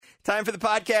Time for the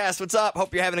podcast. What's up?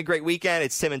 Hope you're having a great weekend.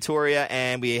 It's Tim and Toria,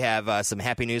 and we have some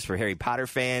happy news for Harry Potter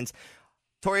fans.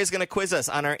 Toria's going to quiz us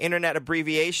on our internet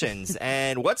abbreviations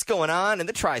and what's going on in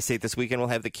the tri-state this weekend. We'll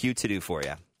have the Q to do for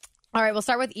you. All right, we'll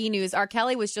start with E! News. R.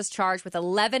 Kelly was just charged with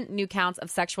 11 new counts of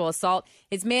sexual assault.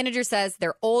 His manager says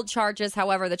they're old charges.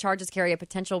 However, the charges carry a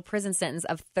potential prison sentence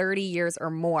of 30 years or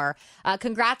more.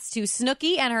 Congrats to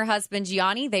Snooki and her husband,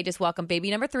 Gianni. They just welcomed baby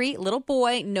number 3, little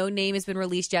boy. No name has been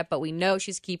released yet, but we know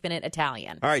she's keeping it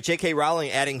Italian. All right, J.K.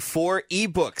 Rowling adding 4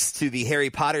 ebooks to the Harry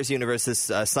Potter's universe this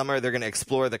summer. They're going to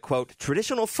explore the, quote,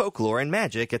 traditional folklore and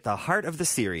magic at the heart of the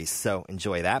series. So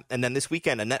enjoy that. And then this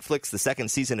weekend on Netflix, the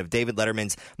second season of David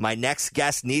Letterman's My Next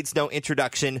Guest Needs No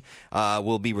Introduction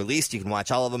will be released. You can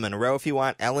watch all of them in a row if you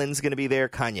want. Ellen's going to be there.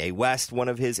 Kanye West, one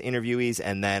of his interviewees,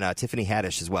 and then Tiffany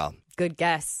Haddish as well. Good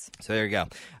guess. So there you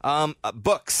go.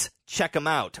 Books. Check them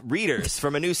out. Readers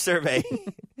from a new survey.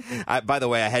 By the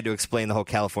way, I had to explain the whole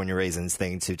California Raisins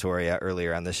thing to Toria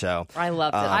earlier on the show. I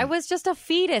loved it. I was just a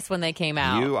fetus when they came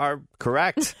out. You are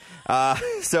correct.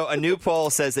 So a new poll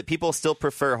says that people still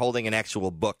prefer holding an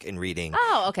actual book and reading.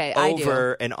 Oh, okay.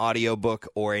 Over an audiobook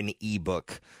or an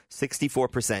ebook.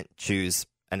 64% choose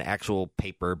an actual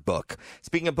paper book.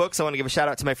 Speaking of books, I want to give a shout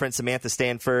out to my friend Samantha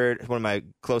Stanford, one of my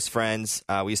close friends.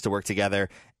 We used to work together,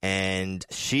 and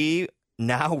she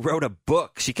now wrote a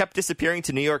book. She kept disappearing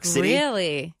to New York City.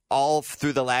 Really? All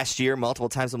through the last year, multiple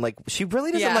times. I'm like, she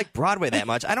really doesn't like Broadway that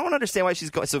much. I don't understand why she's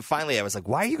going. So finally, I was like,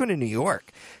 why are you going to New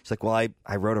York? She's like, well,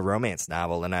 I wrote a romance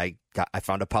novel, and I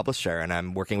found a publisher, and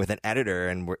I'm working with an editor,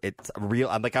 and it's real.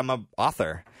 I'm an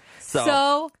author.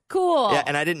 So cool. Yeah,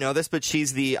 and I didn't know this, but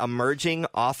she's the Emerging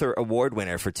Author Award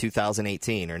winner for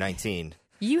 2018 or 19.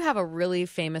 You have a really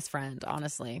famous friend,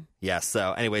 honestly. Yes.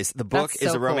 So anyways, the book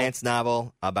is a romance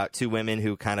novel about 2 women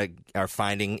who kind of are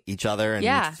finding each other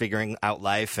and figuring out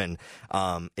life. And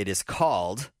it is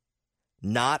called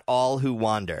Not All Who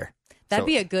Wander. That'd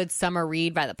be a good summer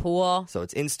read by the pool. So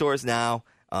it's in stores now.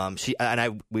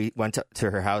 We went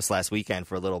to her house last weekend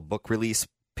for a little book release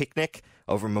picnic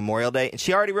over Memorial Day. And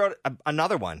she already wrote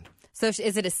another one. So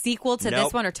is it a sequel to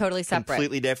this one or totally separate?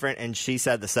 Completely different. And she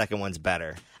said the second one's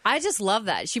better. I just love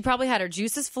that. She probably had her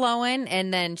juices flowing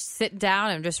and then sit down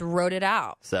and just wrote it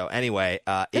out. So anyway,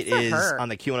 it is on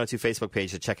the Q102 Facebook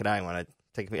page. So check it out. I want to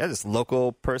take this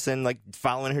local person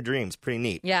following her dreams. Pretty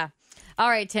neat. Yeah. All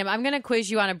right, Tim, I'm going to quiz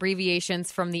you on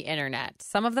abbreviations from the internet.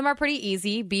 Some of them are pretty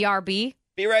easy. BRB.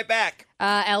 Be right back.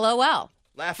 LOL.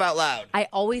 Laugh out loud. I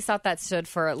always thought that stood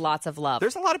for lots of love.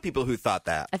 There's a lot of people who thought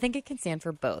that. I think it can stand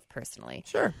for both, personally.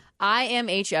 Sure.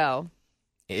 IMHO.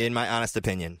 In my honest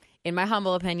opinion. In my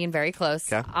humble opinion, very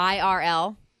close. Okay.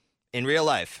 IRL. In real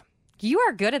life. You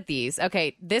are good at these.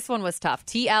 Okay, this one was tough.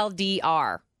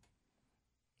 TLDR.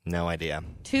 No idea.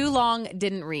 Too long,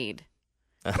 didn't read.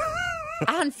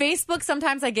 On Facebook,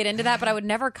 sometimes I get into that, but I would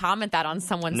never comment that on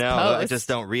someone's post. No, I just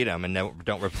don't read them and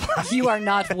don't reply. You are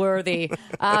not worthy.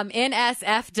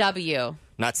 NSFW.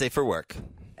 Not safe for work.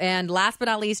 And last but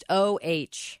not least,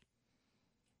 OH.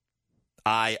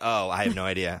 I have no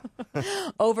idea.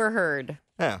 Overheard.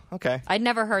 Oh, okay. I'd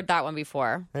never heard that one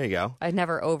before. There you go. I'd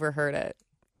never overheard it.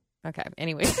 Okay,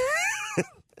 anyway.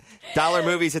 Dollar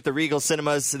movies at the Regal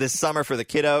Cinemas this summer for the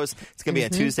kiddos. It's going to be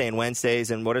on Tuesday and Wednesdays.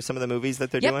 And what are some of the movies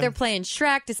that they're doing? They're playing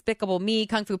Shrek, Despicable Me,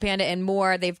 Kung Fu Panda, and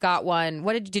more. They've got one.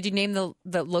 What did you name the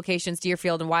locations?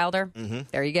 Deerfield and Wilder? Mm-hmm.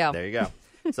 There you go. There you go.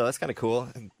 So that's kind of cool.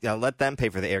 Let them pay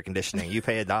for the air conditioning. You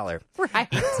pay $1. Right.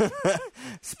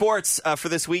 Sports for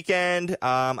this weekend.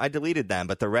 I deleted them,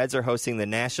 but the Reds are hosting the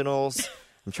Nationals.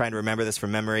 I'm trying to remember this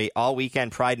from memory. All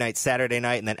weekend, Pride Night Saturday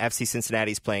night, and then FC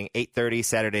Cincinnati's playing 8:30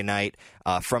 Saturday night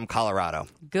from Colorado.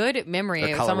 Good memory.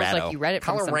 It's almost like you read it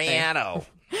from Colorado.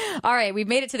 All right, we've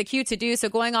made it to the Q to do. So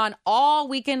going on all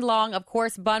weekend long, of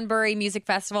course, Bunbury Music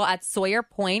Festival at Sawyer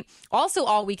Point. Also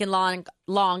all weekend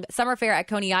long, Summer Fair at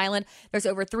Coney Island. There's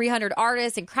over 300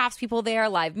 artists and craftspeople there,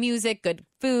 live music, good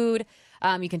food.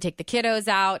 You can take the kiddos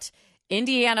out.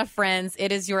 Indiana friends,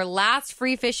 it is your last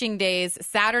free fishing days,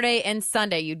 Saturday and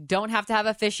Sunday. You don't have to have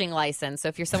a fishing license. So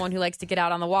if you're someone who likes to get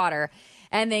out on the water.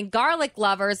 And then garlic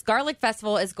lovers, Garlic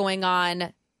Festival is going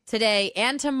on today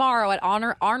and tomorrow at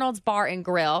Arnold's Bar and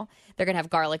Grill. They're going to have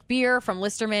garlic beer from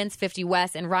Listerman's, 50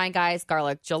 West, and Ryan Guys,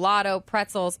 garlic gelato,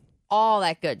 pretzels, all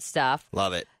that good stuff.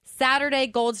 Love it. Saturday,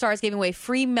 Gold Star is giving away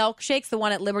free milkshakes, the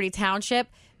one at Liberty Township,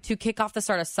 to kick off the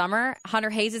start of summer. Hunter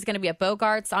Hayes is going to be at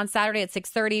Bogart's on Saturday at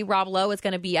 6:30. Rob Lowe is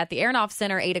going to be at the Aronoff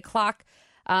Center, 8 o'clock.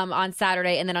 on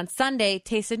Saturday. And then on Sunday,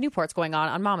 Taste of Newport's going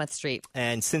on Monmouth Street.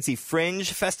 And Cincy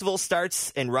Fringe Festival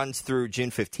starts and runs through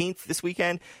June 15th this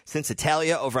weekend.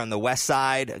 Cincitalia over on the west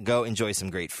side. Go enjoy some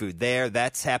great food there.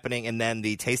 That's happening. And then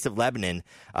the Taste of Lebanon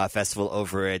Festival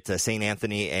over at St.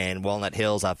 Anthony and Walnut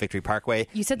Hills off Victory Parkway.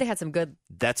 You said they had some good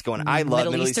That's going. I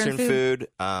love Middle Eastern food.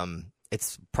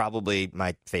 It's probably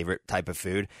my favorite type of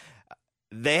food.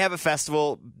 They have a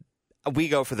festival. We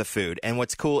go for the food, and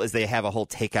what's cool is they have a whole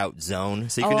takeout zone,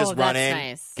 so you can just run in,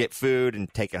 nice. Get food,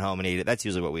 and take it home and eat it. That's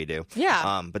usually what we do.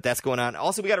 Yeah. But that's going on.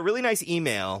 Also, we got a really nice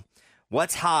email,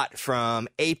 What's Hot, from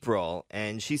April,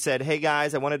 and she said, hey,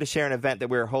 guys, I wanted to share an event that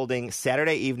we're holding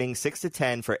Saturday evening, 6 to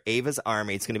 10, for Ava's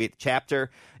Army. It's going to be at the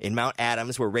chapter in Mount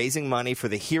Adams. We're raising money for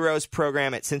the Heroes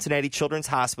program at Cincinnati Children's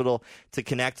Hospital to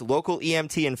connect local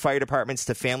EMT and fire departments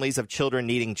to families of children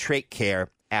needing trach care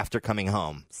after coming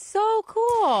home. So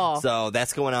cool. So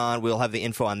that's going on. We'll have the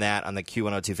info on that on the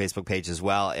Q102 Facebook page as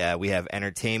well. We have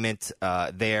entertainment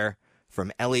there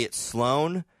from Elliot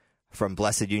Sloan from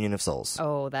Blessed Union of Souls.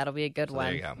 Oh, that'll be a good one.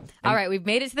 There you go. All right, we've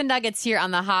made it to the nuggets here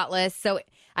on the hot list. So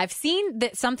I've seen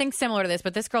something similar to this,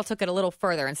 but this girl took it a little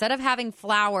further. Instead of having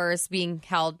flowers being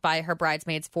held by her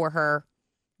bridesmaids for her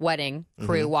wedding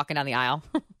crew walking down the aisle,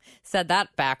 said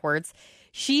that backwards,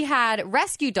 she had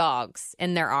rescue dogs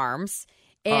in their arms.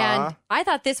 And I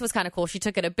thought this was kind of cool. She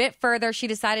took it a bit further. She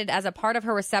decided as a part of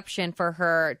her reception for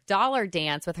her dollar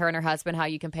dance with her and her husband, how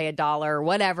you can pay $1 or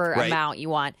whatever amount you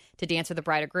want to dance with the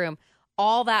bride or groom.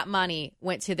 All that money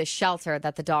went to the shelter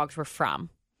that the dogs were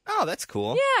from. Oh, that's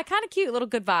cool. Yeah, kind of cute. Little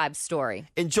good vibes story.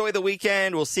 Enjoy the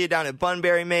weekend. We'll see you down at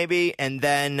Bunbury maybe. And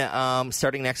then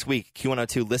starting next week,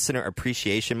 Q102 Listener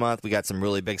Appreciation Month. We got some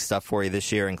really big stuff for you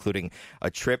this year, including a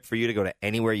trip for you to go to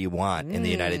anywhere you want in the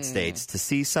United States to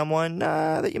see someone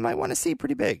that you might want to see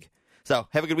pretty big. So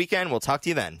have a good weekend. We'll talk to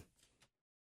you then.